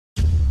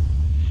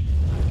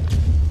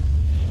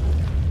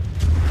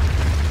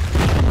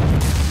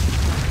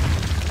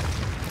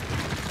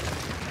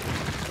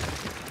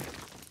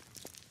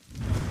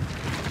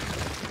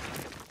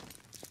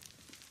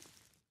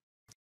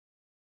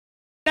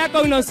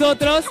con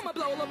nosotros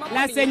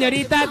la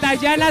señorita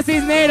Dayana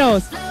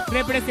Cisneros,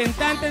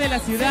 representante de la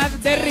ciudad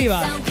de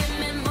Rivas.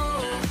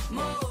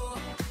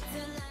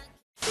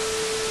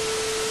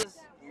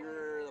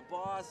 You're the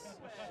boss.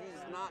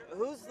 She's not.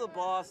 Who's the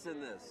boss in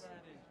this?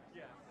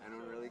 I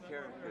don't really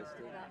care,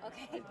 Kristen.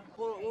 Okay.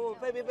 Whoa,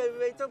 baby,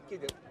 don't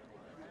get it.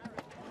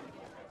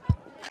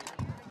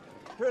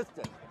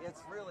 Kristen,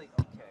 it's really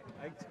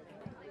okay.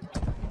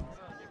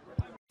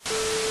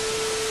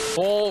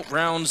 4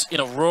 rounds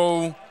in a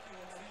row.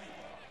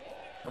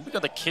 And we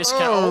got the kiss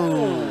count.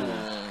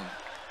 Oh.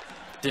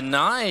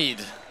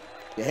 Denied.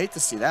 You hate to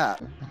see that.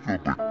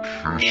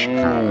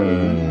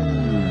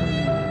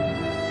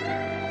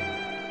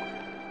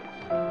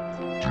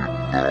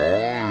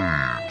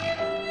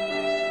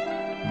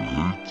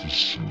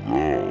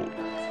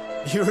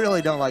 You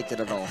really don't like it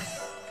at all.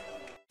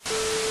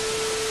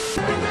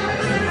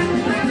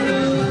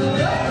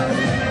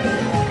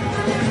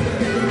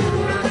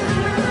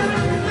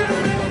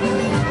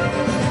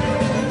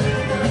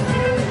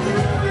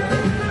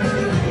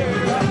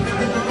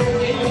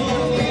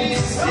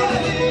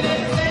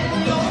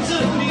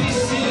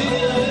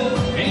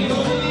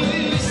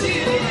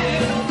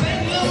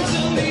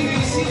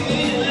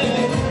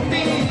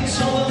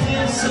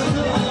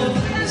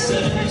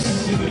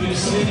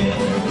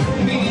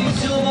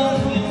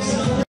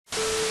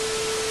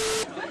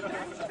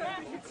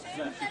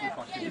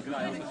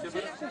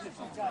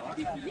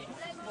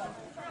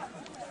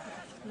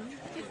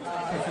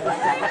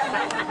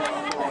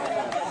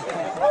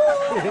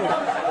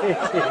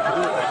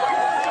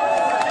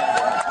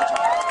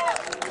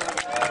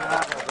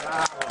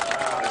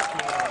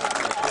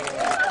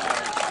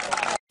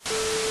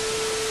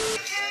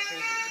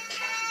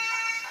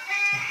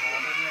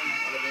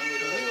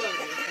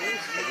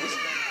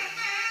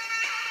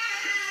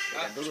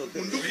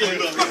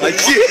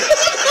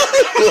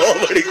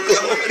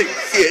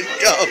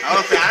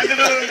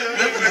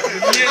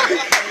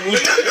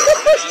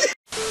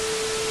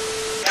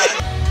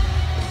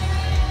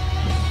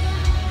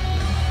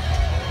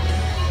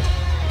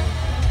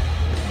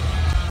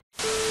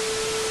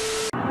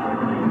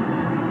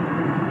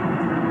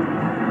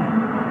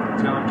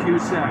 John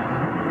Cusack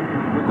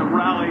with the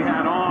rally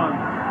hat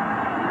on.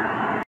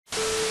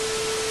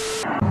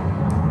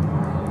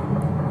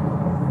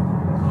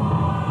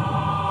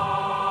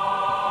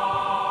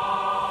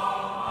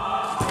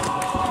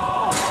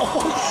 Oh,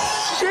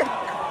 shit!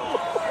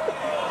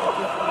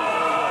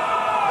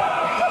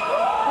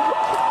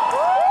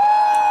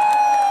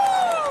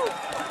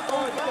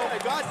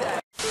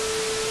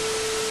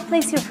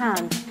 Place your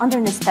hand under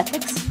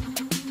anesthetics.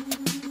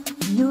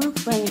 Your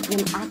brain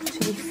will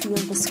actually feel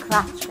the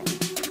scratching.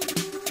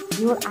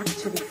 You'll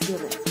actually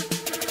feel it.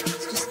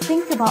 So just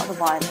think about the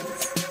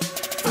violence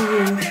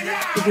being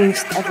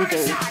produced every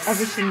day,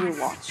 everything you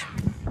watch.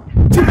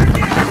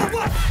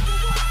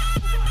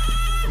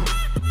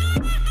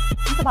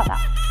 Think about that.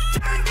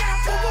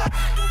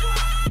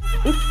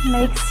 It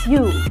makes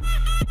you,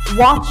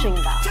 watching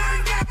that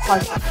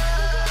part of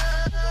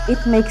it,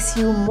 it makes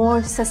you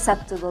more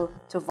susceptible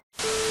to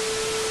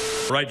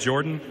violence. Right,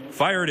 Jordan?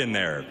 Fire it in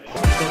there.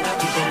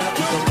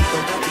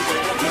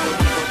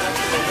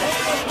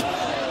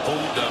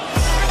 Hold up.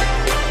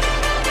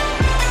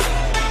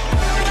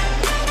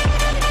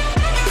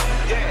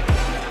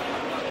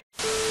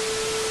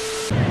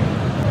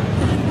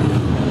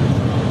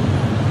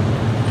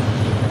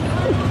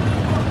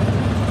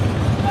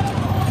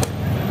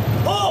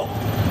 Oh!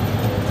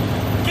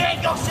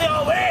 Qu'est-ce que c'est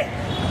en vrai?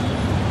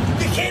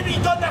 Qui lui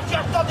donne la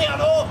carte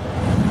d'Adéano?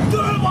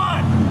 Tout le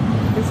monde!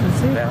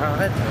 Mais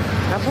arrête.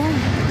 Ah bon?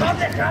 Dans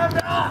les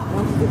caméras!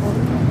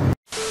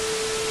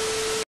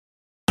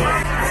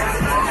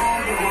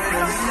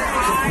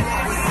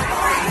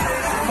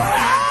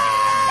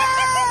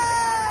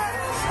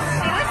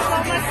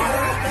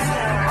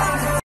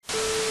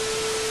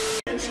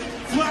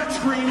 Flat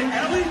screen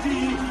LED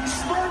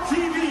Smart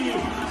TV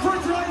for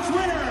Drive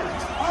Winner.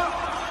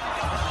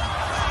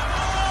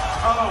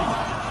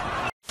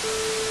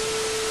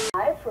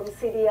 From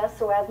CBS,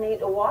 so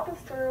Avneet, walk us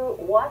through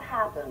what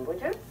happened, would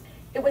you?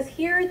 It was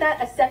here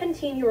that a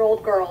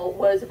 17-year-old girl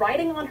was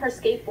riding on her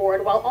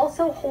skateboard while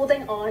also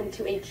holding on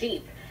to a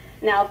Jeep.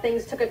 Now,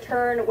 things took a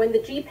turn when the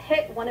Jeep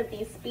hit one of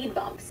these speed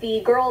bumps.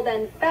 The girl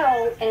then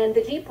fell, and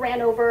the Jeep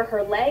ran over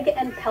her leg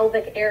and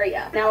pelvic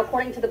area. Now,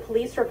 according to the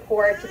police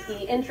report,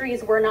 the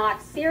injuries were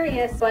not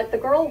serious, but the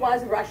girl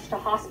was rushed to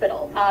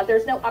hospital.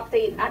 There's no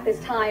update at this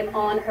time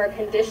on her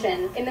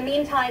condition. In the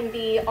meantime,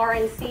 the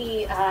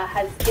RNC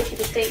has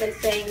issued a statement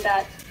saying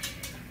that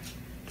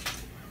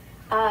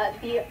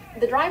the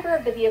driver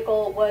of the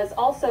vehicle was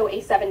also a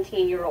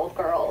 17-year-old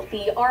girl.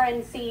 The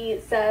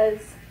RNC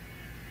says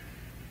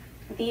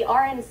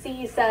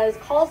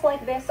calls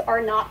like this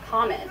are not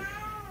common.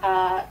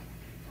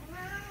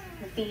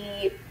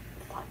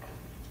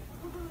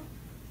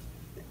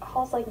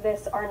 Calls like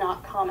this are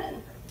not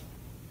common.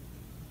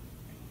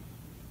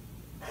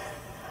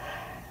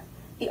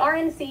 The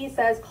RNC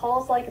says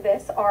calls like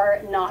this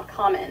are not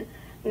common.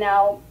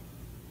 Now,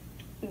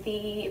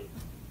 the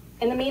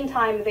In the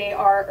meantime, they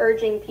are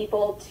urging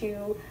people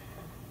to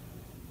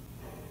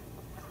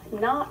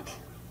not.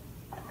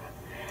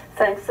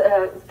 Thanks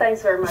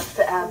very much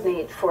to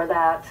Avneet for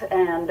that,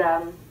 and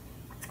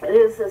it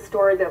is a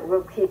story that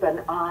we'll keep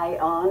an eye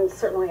on.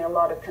 Certainly a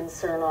lot of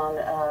concern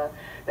on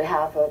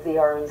behalf of the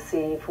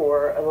RNC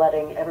for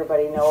letting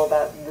everybody know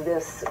about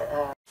this.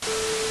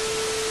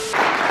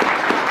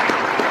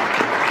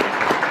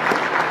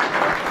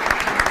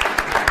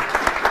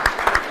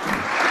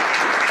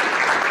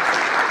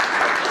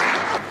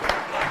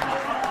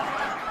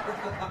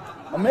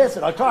 I missed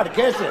it. I tried to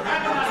catch it.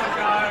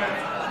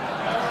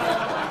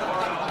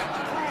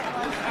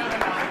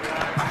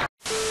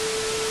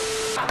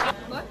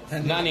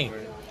 Nani,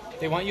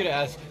 they want you to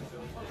ask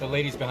the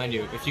ladies behind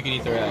you if you can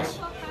eat their ass.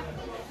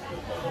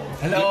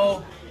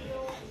 Hello.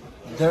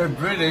 They're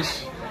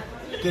British.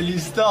 Can you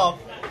stop?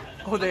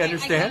 Oh, they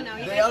understand?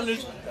 They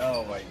understand.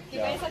 Oh my God. You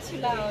guys are too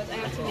loud. I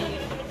have to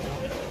leave.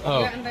 Oh.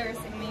 You're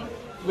embarrassing me.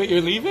 Wait,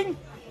 you're leaving?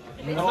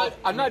 No,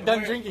 I'm not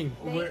done drinking.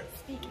 They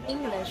speak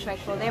English,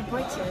 Michael. They're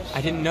British.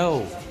 I didn't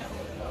know.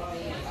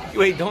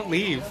 Wait, don't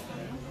leave.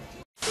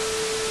 So,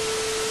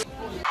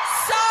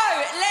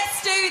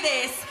 let's do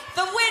this.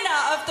 The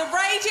winner of the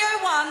Radio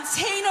 1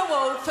 Teen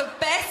Award for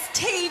Best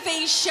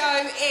TV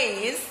Show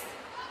is...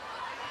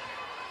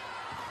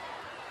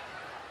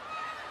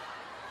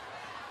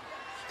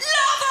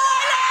 Love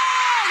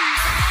Island!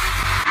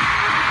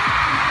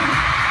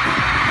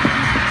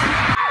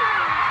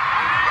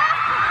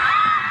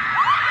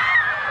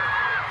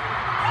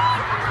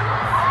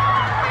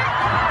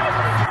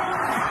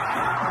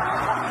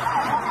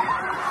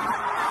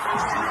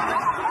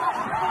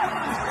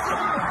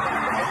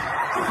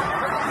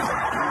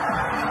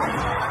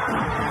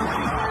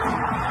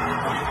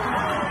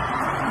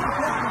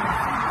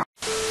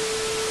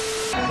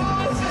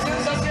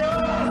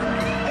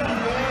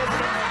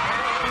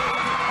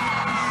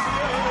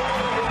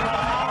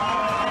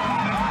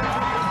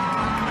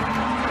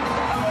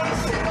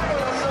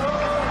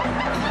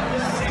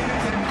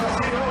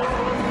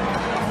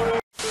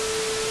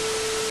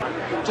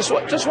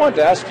 Just wanted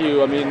to ask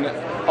you, I mean,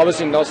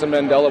 obviously Nelson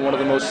Mandela, one of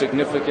the most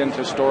significant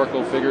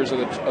historical figures of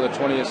the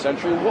 20th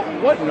century.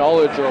 What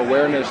knowledge or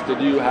awareness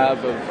did you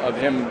have of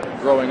him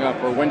growing up,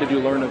 or when did you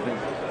learn of him?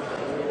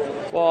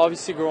 Well,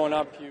 obviously growing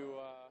up,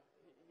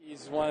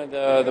 he's one of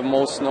the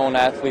most known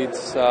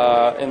athletes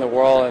in the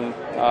world, and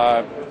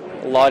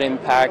a lot of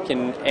impact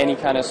in any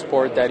kind of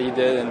sport that he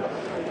did, and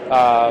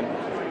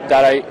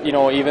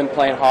even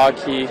playing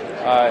hockey,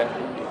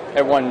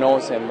 everyone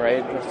knows him,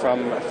 right?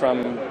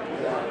 From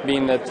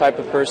being the type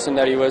of person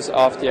that he was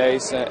off the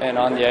ice and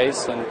on the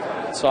ice, and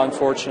so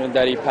unfortunate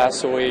that he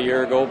passed away a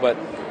year ago. But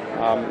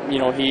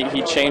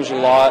he changed a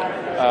lot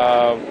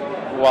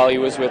while he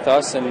was with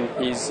us, and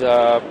he's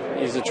a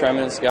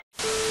tremendous guy.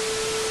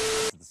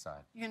 This is the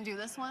side. You gonna do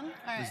this one? All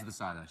right. This is the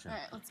side, actually. All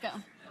right, let's go.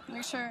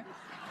 Make sure.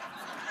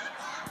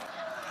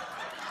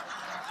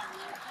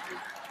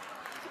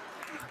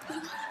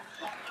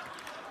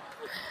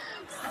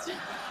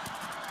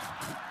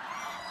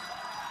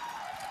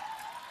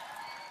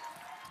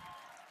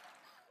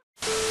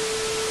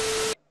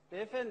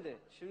 Beyefendi,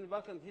 şimdi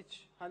bakın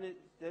hiç hani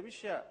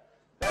demiş ya.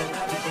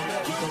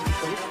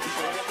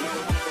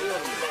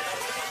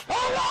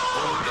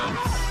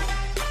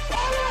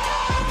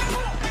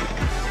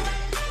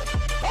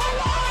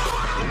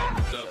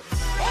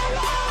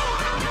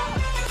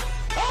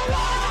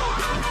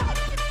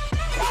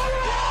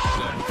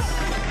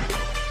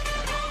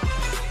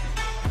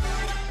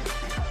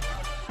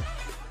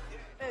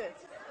 Evet.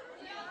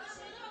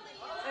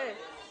 Evet.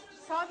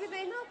 Sabri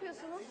Bey ne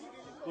yapıyorsunuz?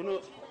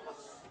 Bunu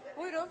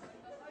Buyurun.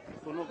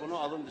 bunu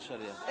alın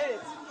dışarıya. Evet.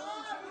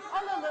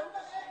 Alalım.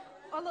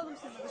 Alalım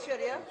sizi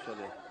dışarıya.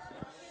 Dışarıya.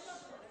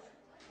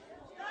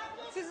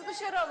 Sizi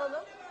dışarı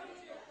alalım.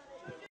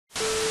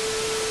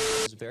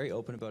 Is very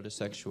open about his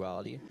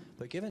sexuality,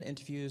 but given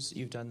interviews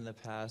you've done in the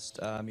past,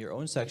 your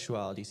own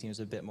sexuality seems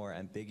a bit more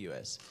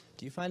ambiguous.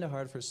 Do you find it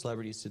hard for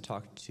celebrities to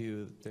talk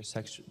to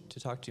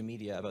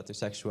media about their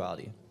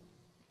sexuality?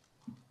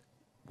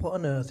 What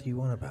on earth are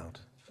you on about?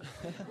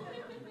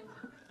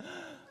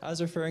 I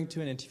was referring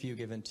to an interview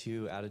given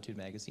to Attitude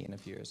magazine a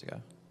few years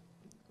ago.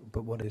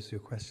 But what is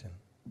your question?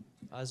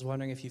 I was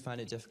wondering if you find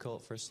it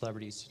difficult for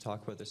celebrities to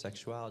talk about their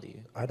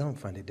sexuality. I don't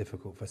find it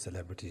difficult for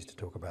celebrities to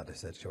talk about their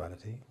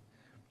sexuality.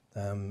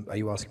 Are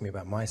you asking me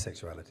about my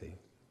sexuality?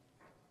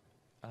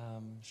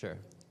 Sure.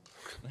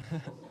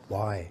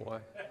 Why? Why?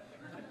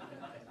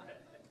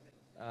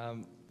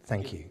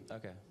 Thank you.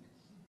 Okay.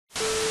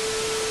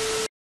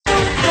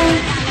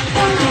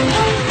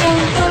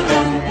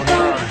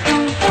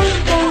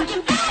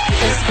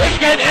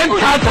 Get in,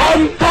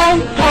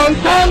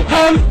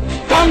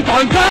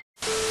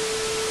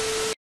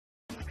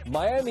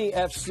 Miami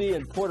FC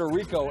and Puerto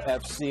Rico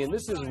FC, and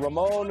this is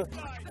Ramon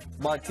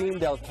Martin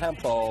del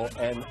Campo,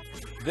 and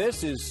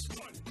this is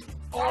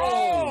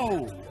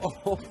oh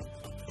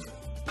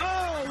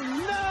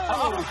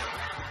no!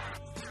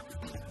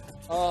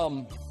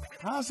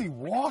 How's he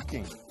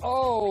walking?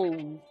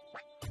 Oh,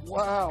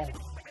 wow,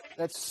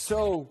 that's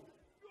so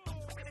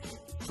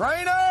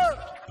Trainer!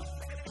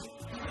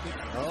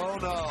 Oh,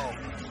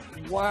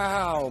 no.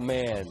 Wow,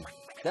 man.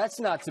 That's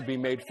not to be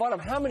made fun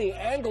of. How many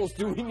angles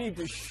do we need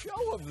to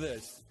show of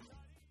this?